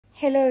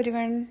Hello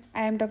everyone,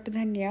 I am Dr.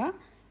 Dhanya.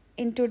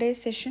 In today's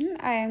session,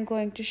 I am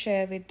going to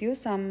share with you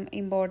some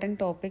important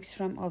topics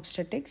from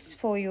obstetrics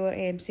for your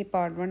AMC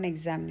Part 1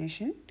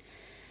 examination.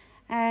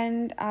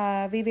 And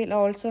we will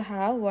also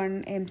have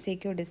one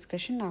MCQ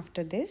discussion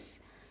after this.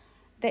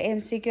 The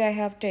MCQ I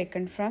have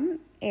taken from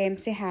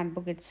AMC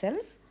handbook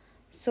itself.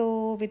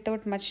 So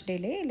without much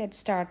delay, let's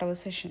start our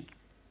session.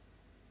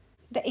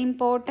 The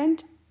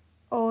important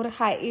or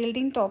high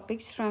yielding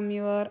topics from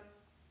your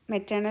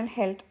maternal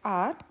health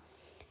are: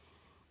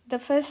 the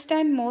first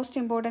and most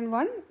important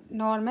one,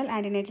 normal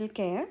antenatal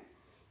care,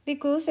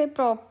 because a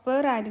proper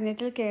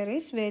antenatal care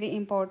is very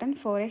important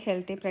for a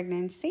healthy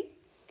pregnancy.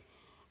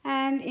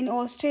 And in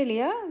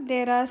Australia,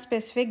 there are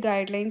specific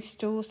guidelines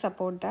to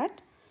support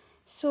that.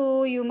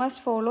 So you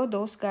must follow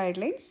those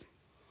guidelines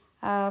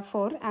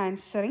for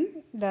answering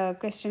the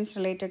questions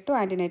related to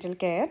antenatal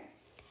care.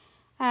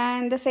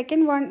 And the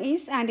second one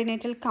is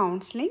antenatal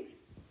counseling.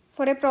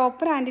 For a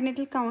proper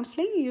antenatal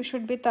counseling, you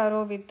should be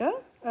thorough with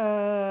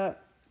the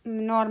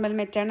normal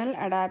maternal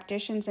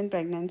adaptations in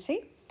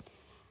pregnancy.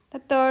 The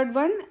third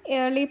one,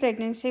 early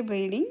pregnancy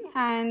bleeding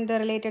and the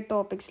related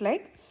topics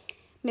like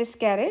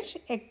miscarriage,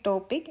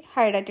 ectopic,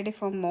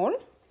 hydatidiform mole.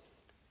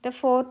 The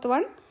fourth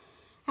one,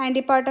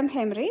 antepartum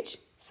hemorrhage.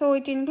 So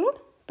it includes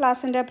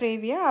placenta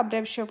previa,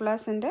 abruptio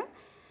placenta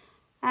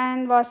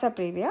and vasa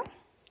previa.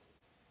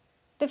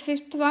 The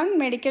fifth one,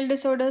 medical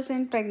disorders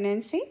in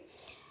pregnancy.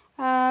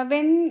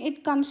 When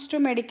it comes to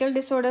medical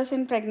disorders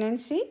in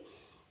pregnancy,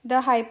 the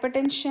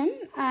hypertension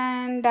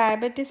and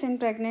diabetes in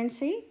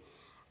pregnancy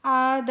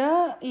are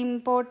the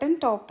important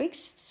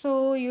topics.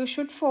 So you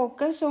should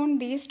focus on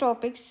these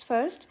topics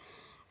first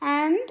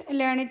and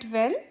learn it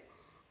well.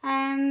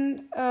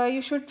 And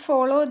you should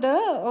follow the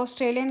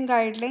Australian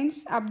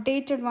guidelines,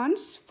 updated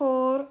ones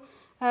for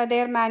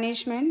their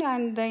management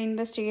and the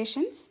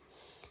investigations.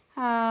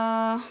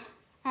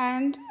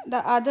 And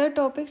the other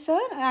topics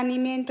are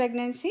anemia in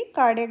pregnancy,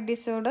 cardiac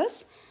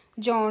disorders,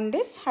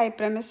 jaundice,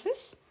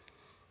 hyperemesis,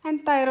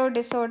 and thyroid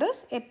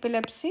disorders,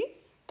 epilepsy,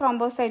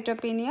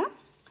 thrombocytopenia,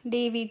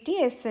 DVT,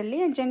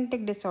 SLE, and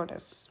genetic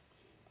disorders.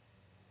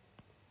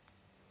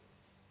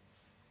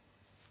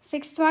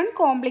 Sixth one,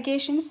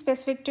 complications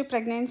specific to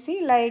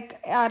pregnancy like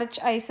RH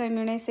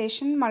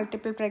isoimmunization,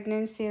 multiple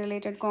pregnancy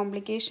related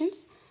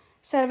complications,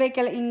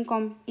 cervical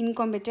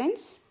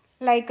incompetence,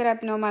 Liker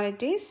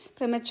abnormalities,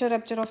 premature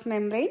rupture of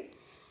membrane,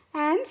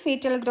 and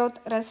fetal growth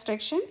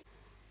restriction.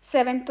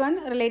 Seventh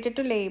one, related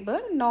to labor,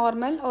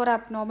 normal or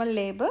abnormal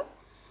labor,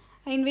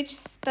 in which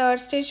third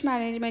stage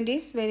management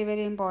is very,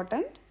 very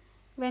important.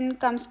 When it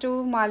comes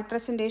to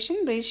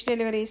malpresentation, breech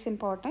delivery is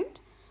important.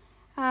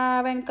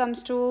 When it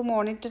comes to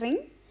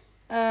monitoring,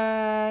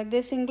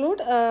 this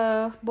include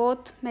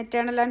both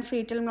maternal and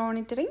fetal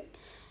monitoring,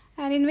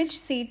 and in which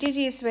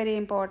CTG is very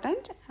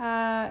important.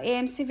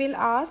 AMC will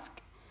ask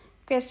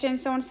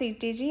questions on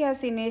CTG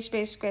as image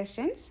based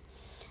questions.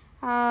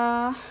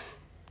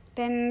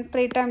 Then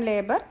preterm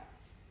labor.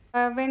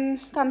 When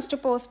it comes to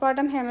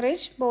postpartum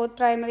hemorrhage, both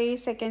primary,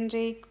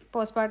 secondary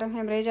postpartum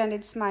hemorrhage and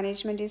its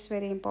management is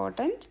very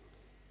important.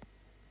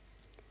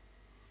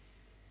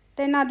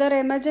 Then other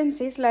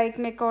emergencies like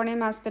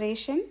meconium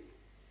aspiration,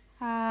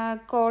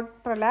 cord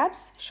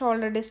prolapse,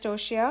 shoulder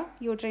dystocia,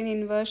 uterine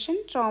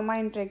inversion, trauma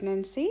in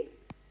pregnancy.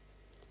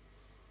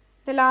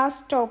 The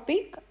last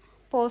topic,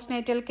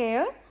 postnatal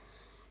care,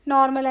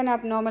 normal and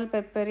abnormal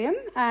puerperium,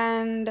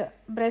 and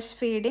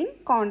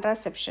breastfeeding,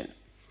 contraception.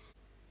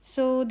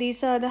 So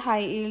these are the high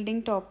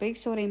yielding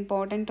topics or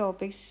important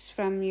topics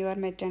from your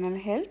maternal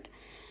health.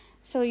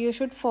 So you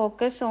should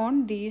focus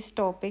on these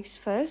topics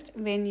first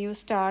when you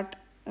start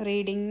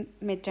reading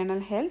maternal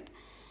health,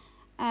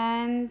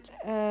 and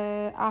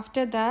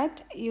after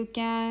that you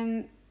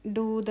can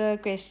do the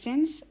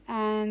questions,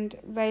 and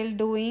while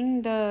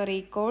doing the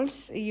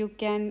recalls you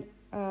can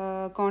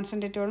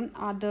concentrate on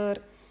other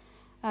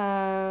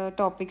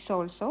topics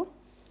also.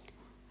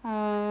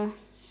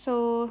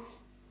 So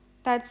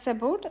that's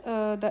about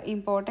the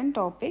important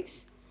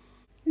topics.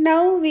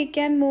 Now we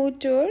can move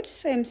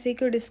towards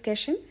MCQ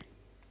discussion.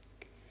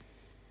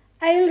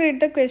 I will read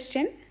the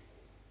question.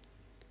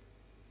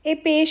 A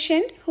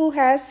patient who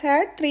has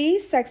had 3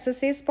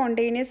 successive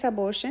spontaneous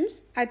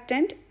abortions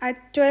attend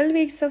at 12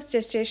 weeks of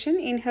gestation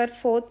in her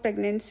 4th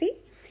pregnancy.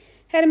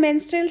 Her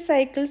menstrual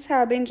cycles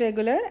have been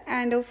regular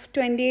and of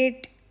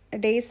 28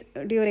 days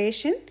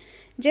duration.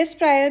 Just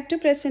prior to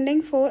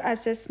presenting for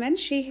assessment,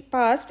 she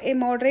passed a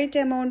moderate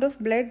amount of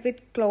blood with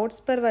clots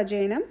per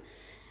vaginum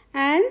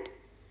and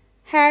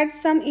had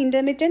some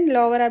intermittent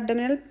lower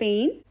abdominal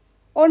pain.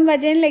 On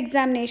vaginal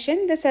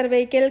examination, the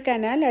cervical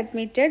canal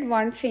admitted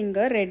one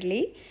finger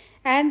readily,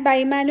 and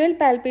bimanual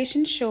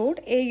palpation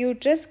showed a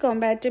uterus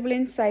compatible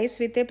in size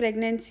with a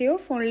pregnancy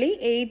of only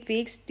 8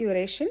 weeks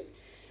duration.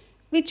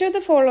 Which of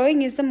the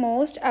following is the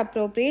most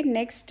appropriate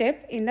next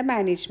step in the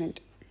management?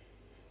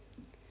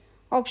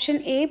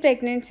 Option A,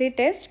 pregnancy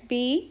test.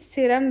 B,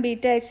 serum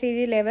beta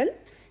HCG level.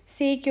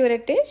 C,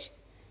 curettage.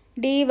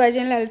 D,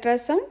 vaginal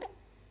ultrasound.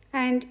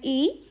 And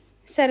E,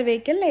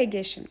 cervical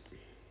ligation.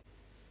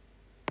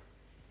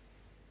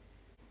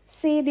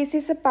 See, this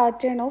is a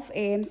pattern of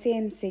AMC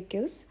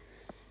MCQs.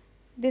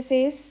 This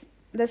is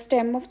the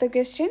stem of the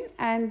question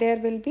and there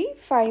will be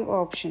 5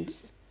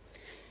 options.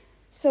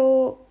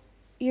 So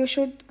you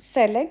should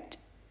select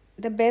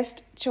the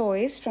best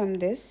choice from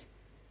this.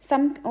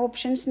 Some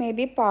options may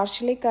be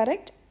partially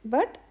correct,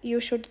 but you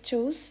should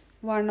choose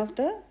one of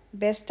the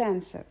best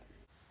answer.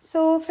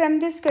 So from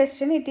this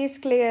question it is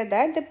clear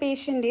that the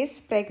patient is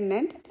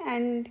pregnant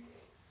and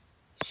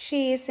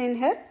she is in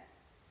her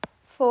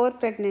 4th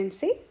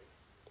pregnancy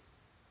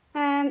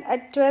and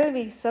at 12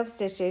 weeks of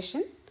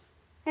gestation,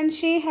 and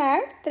she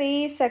had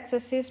 3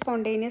 successive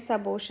spontaneous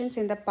abortions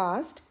in the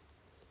past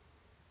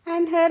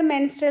and her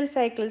menstrual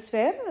cycles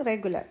were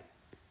regular,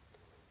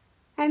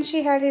 and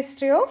she had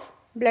history of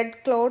blood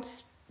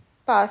clots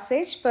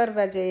passage per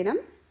vaginum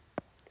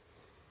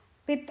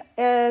with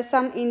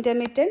some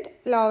intermittent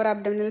lower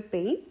abdominal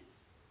pain.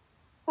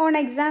 On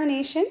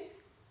examination,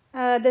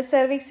 the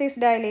cervix is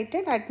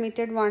dilated,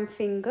 admitted 1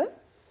 finger,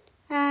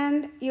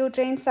 and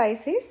uterine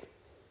size is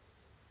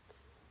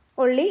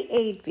only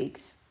 8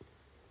 weeks.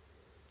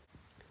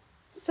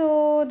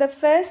 So the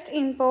first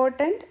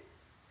important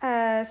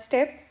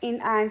step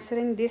in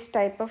answering this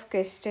type of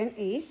question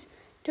is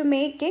to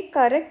make a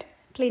correct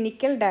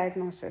clinical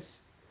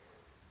diagnosis.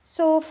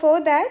 So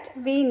for that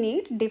we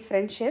need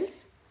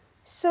differentials.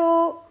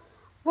 So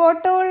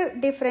what all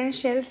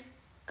differentials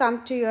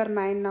come to your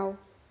mind now?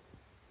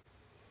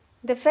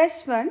 The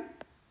first one,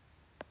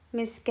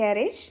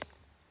 miscarriage.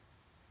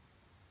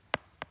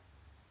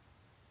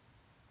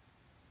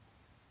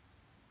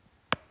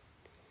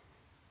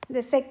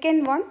 The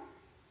second one,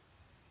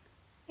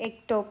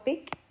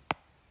 ectopic.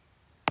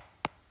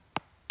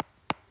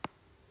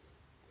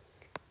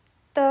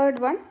 Third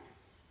one,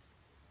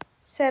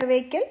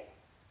 cervical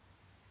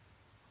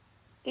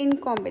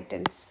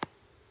incompetence.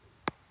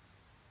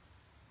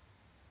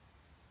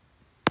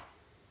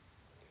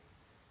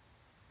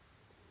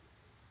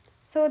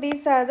 So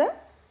these are the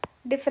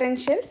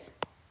differentials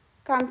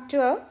come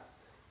to our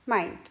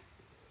mind.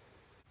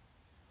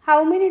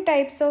 How many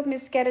types of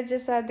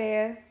miscarriages are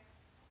there?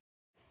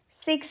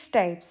 6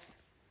 types.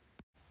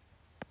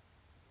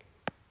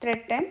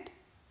 Threatened,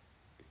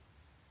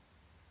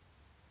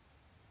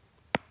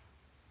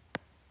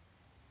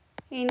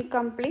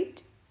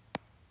 incomplete,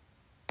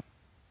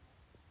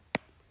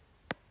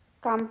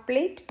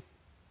 complete,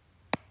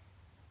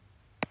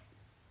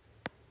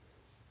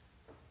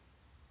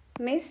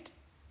 missed,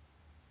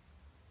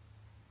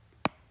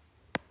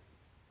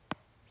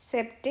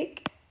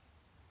 septic,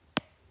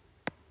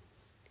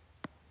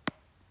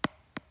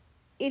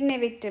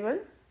 inevitable.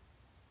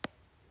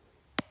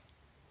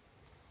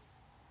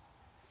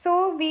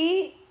 So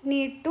we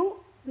need to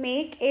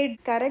make a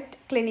correct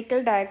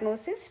clinical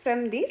diagnosis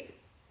from these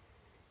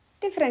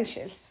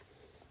differentials.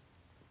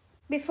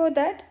 Before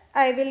that,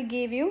 I will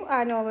give you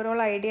an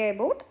overall idea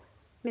about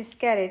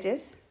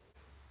miscarriages.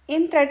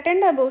 In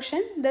threatened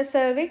abortion, the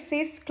cervix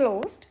is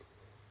closed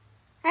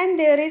and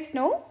there is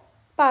no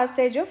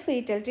passage of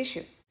fetal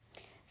tissue.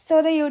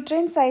 So the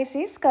uterine size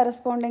is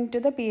corresponding to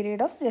the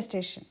period of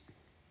gestation.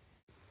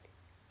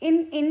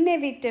 In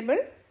inevitable,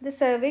 the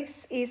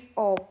cervix is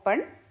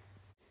open.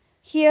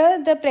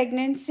 Here the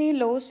pregnancy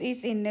loss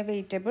is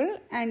inevitable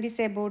and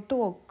is about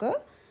to occur.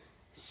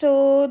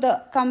 So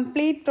the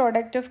complete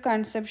product of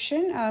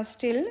conception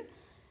still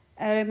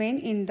remain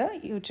in the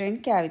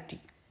uterine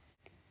cavity.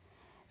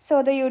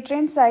 So the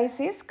uterine size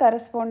is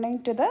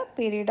corresponding to the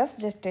period of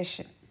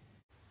gestation.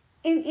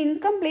 In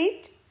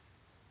incomplete,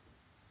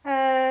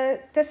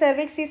 the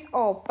cervix is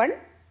open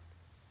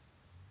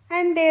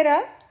and there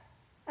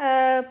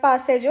are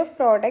passage of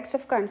products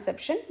of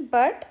conception,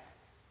 but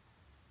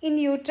in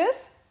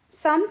uterus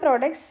some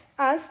products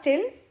are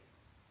still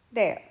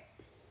there.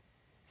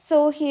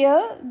 So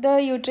here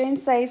the uterine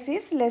size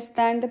is less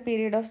than the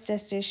period of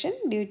gestation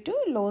due to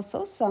loss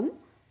of some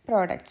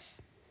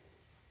products.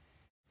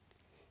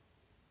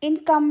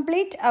 In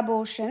complete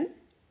abortion,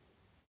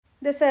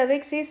 the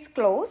cervix is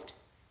closed.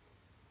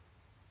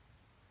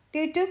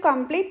 Due to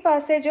complete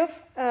passage of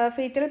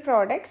fetal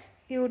products,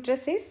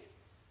 uterus is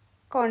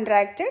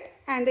contracted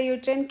and the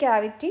uterine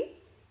cavity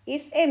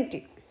is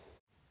empty.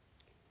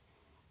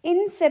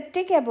 In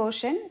septic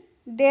abortion,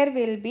 there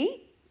will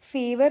be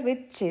fever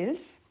with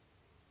chills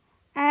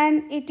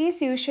and it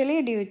is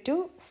usually due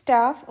to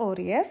staph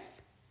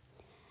aureus,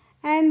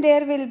 and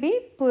there will be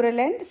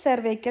purulent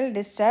cervical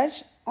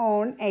discharge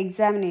on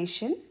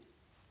examination.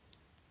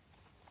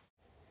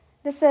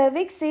 The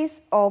cervix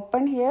is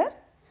open here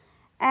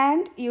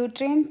and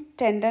uterine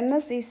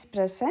tenderness is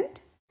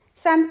present.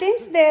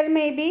 Sometimes there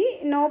may be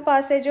no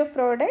passage of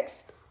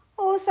products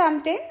or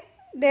sometimes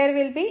there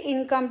will be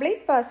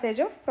incomplete passage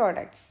of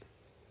products.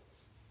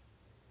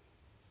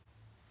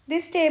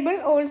 This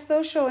table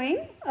also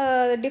showing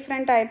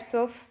different types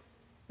of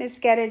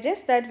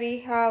miscarriages that we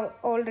have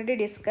already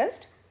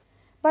discussed.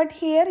 But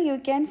here you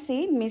can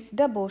see missed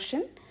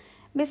abortion.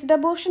 Missed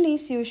abortion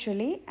is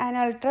usually an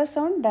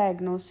ultrasound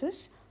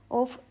diagnosis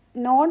of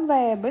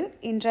non-viable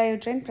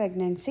intrauterine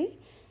pregnancy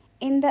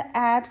in the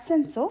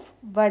absence of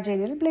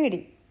vaginal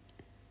bleeding.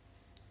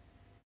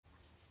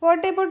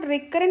 What about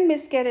recurrent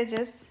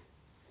miscarriages?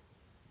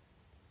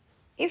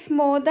 If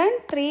more than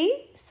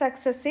 3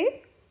 successive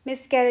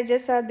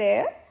miscarriages are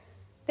there,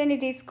 then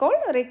it is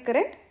called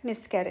recurrent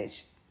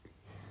miscarriage.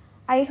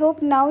 I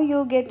hope now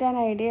you get an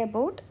idea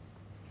about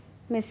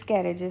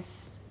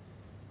miscarriages.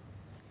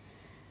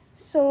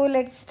 So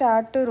let's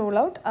start to rule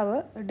out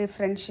our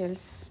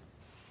differentials.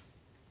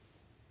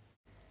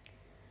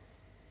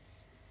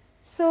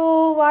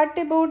 So what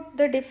about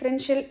the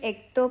differential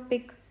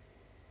ectopic?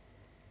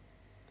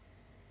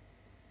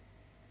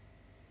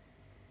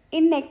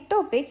 In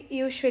ectopic,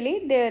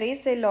 usually there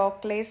is a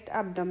localized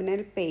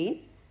abdominal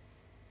pain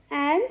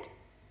and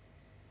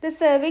the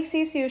cervix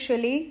is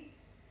usually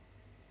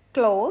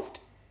closed.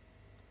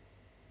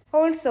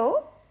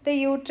 Also, the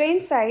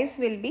uterine size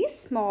will be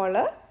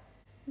smaller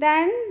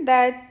than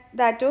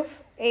that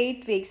of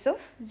 8 weeks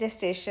of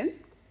gestation.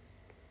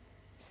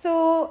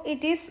 So,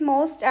 it is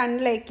most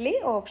unlikely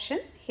option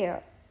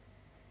here.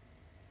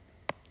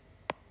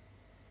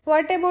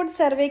 What about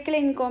cervical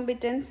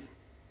incompetence?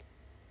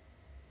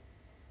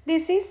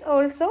 This is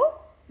also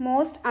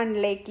most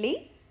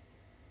unlikely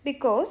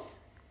because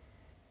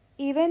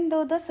even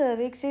though the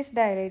cervix is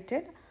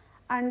dilated,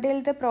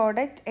 until the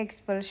product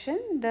expulsion,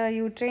 the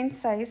uterine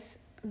size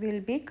will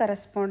be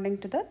corresponding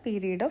to the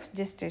period of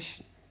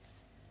gestation.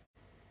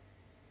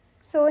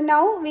 So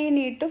now we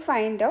need to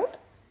find out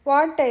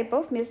what type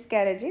of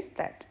miscarriage is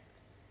that.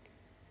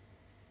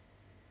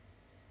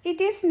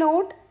 It is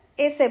not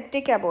a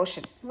septic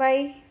abortion.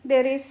 Why?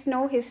 There is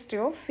no history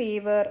of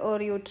fever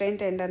or uterine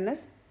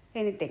tenderness,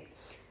 anything.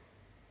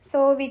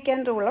 So we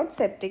can rule out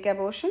septic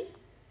abortion.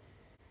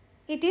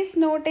 It is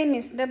not a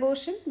missed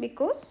abortion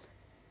because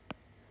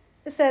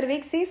the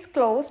cervix is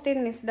closed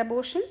in missed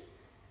abortion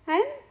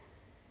and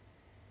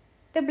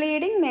the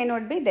bleeding may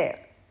not be there.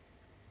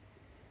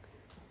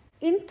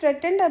 In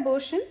threatened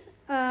abortion,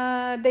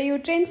 the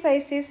uterine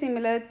size is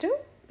similar to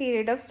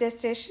period of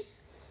gestation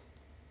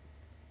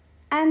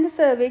and the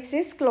cervix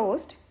is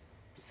closed.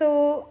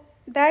 So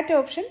that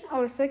option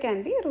also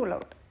can be ruled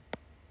out.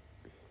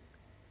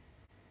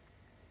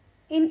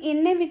 In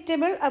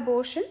inevitable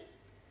abortion,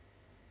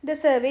 the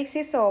cervix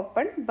is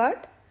open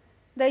but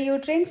the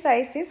uterine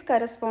size is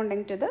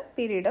corresponding to the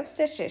period of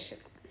gestation.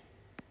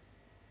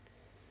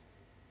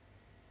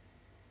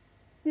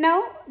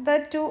 Now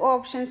the two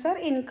options are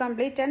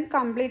incomplete and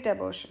complete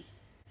abortion.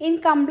 In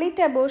complete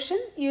abortion,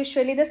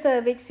 usually the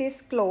cervix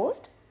is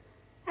closed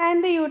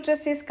and the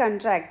uterus is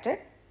contracted.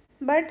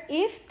 But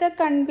if the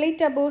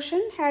complete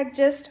abortion had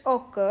just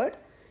occurred,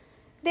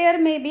 there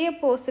may be a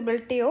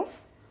possibility of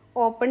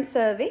open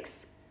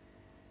cervix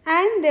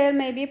and there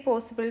may be a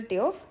possibility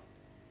of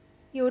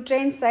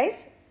uterine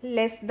size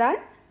less than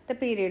the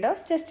period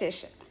of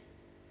gestation.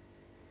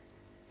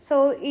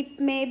 So it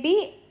may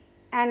be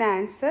an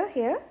answer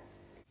here.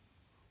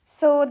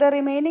 So the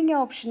remaining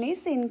option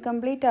is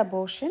incomplete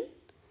abortion.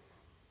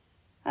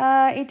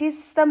 It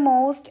is the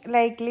most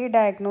likely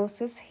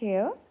diagnosis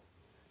here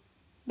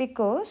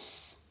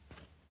because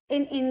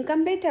in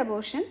incomplete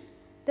abortion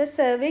the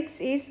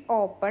cervix is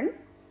open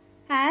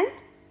and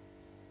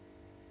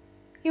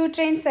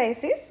uterine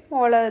size is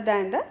smaller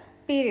than the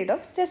period of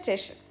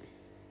gestation.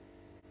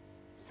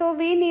 So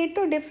we need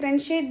to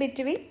differentiate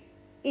between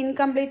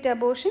incomplete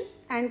abortion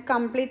and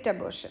complete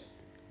abortion.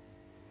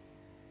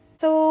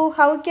 So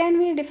how can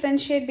we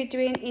differentiate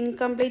between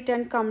incomplete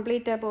and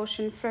complete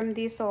abortion from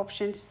these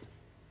options?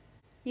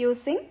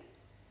 Using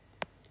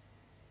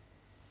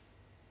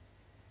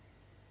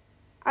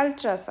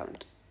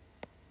ultrasound.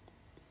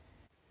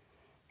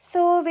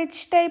 So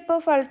which type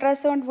of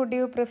ultrasound would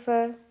you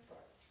prefer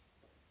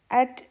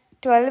at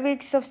 12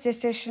 weeks of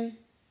gestation?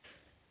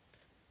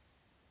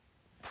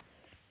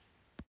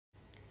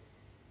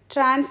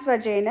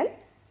 Transvaginal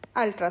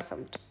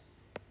ultrasound.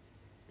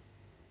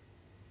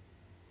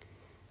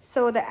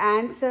 So the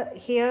answer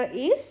here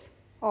is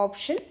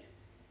option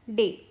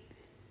D.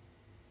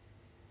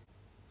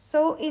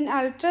 So in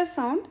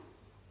ultrasound,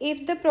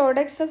 if the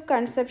products of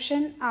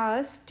conception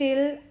are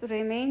still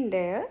remain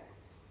there,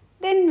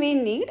 then we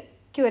need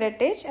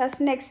curettage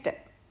as next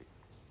step.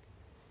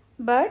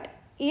 But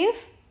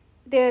if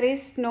there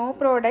is no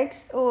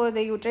products or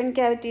the uterine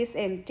cavity is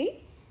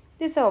empty,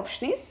 this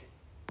option is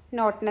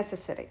not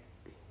necessary.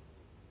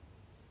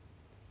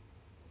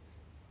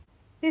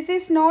 This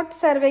is not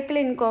cervical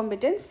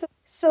incompetence,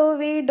 so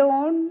we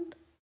don't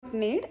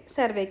need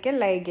cervical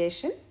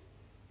ligation.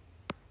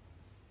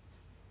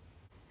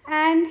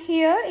 And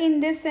here in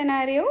this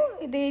scenario,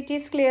 it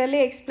is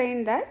clearly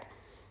explained that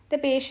the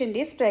patient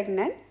is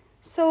pregnant.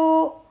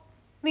 So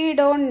we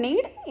don't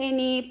need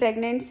any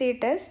pregnancy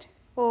test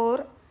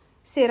or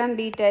serum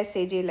beta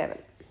HCG level.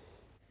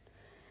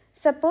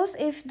 Suppose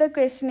if the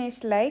question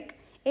is like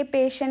a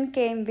patient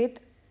came with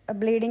a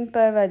bleeding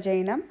per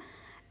vaginum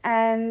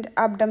and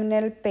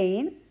abdominal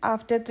pain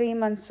after 3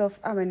 months of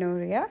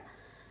amenorrhea,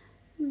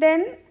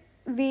 then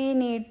we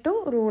need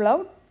to rule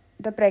out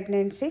the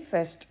pregnancy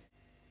first.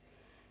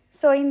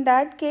 So in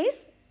that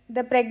case,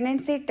 the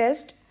pregnancy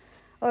test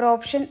or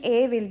option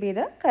A will be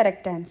the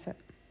correct answer.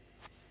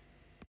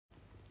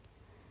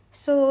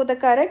 So the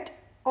correct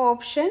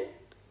option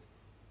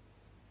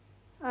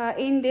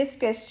in this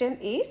question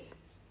is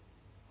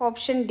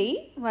option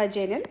D,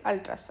 vaginal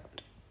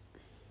ultrasound.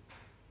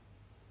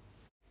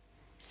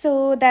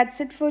 So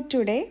that's it for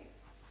today.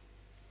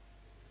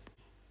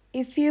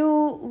 If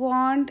you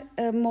want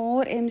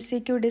more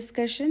MCQ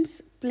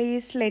discussions,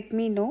 please let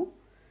me know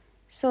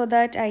so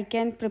that I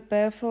can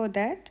prepare for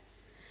that.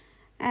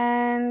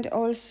 And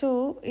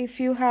also, if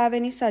you have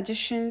any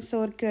suggestions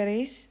or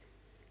queries,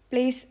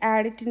 please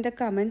add it in the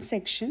comment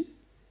section.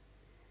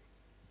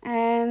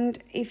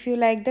 And if you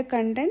like the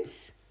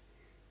contents,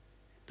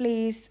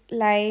 please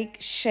like,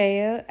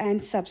 share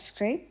and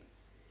subscribe.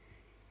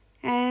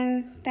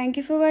 And thank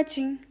you for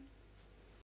watching.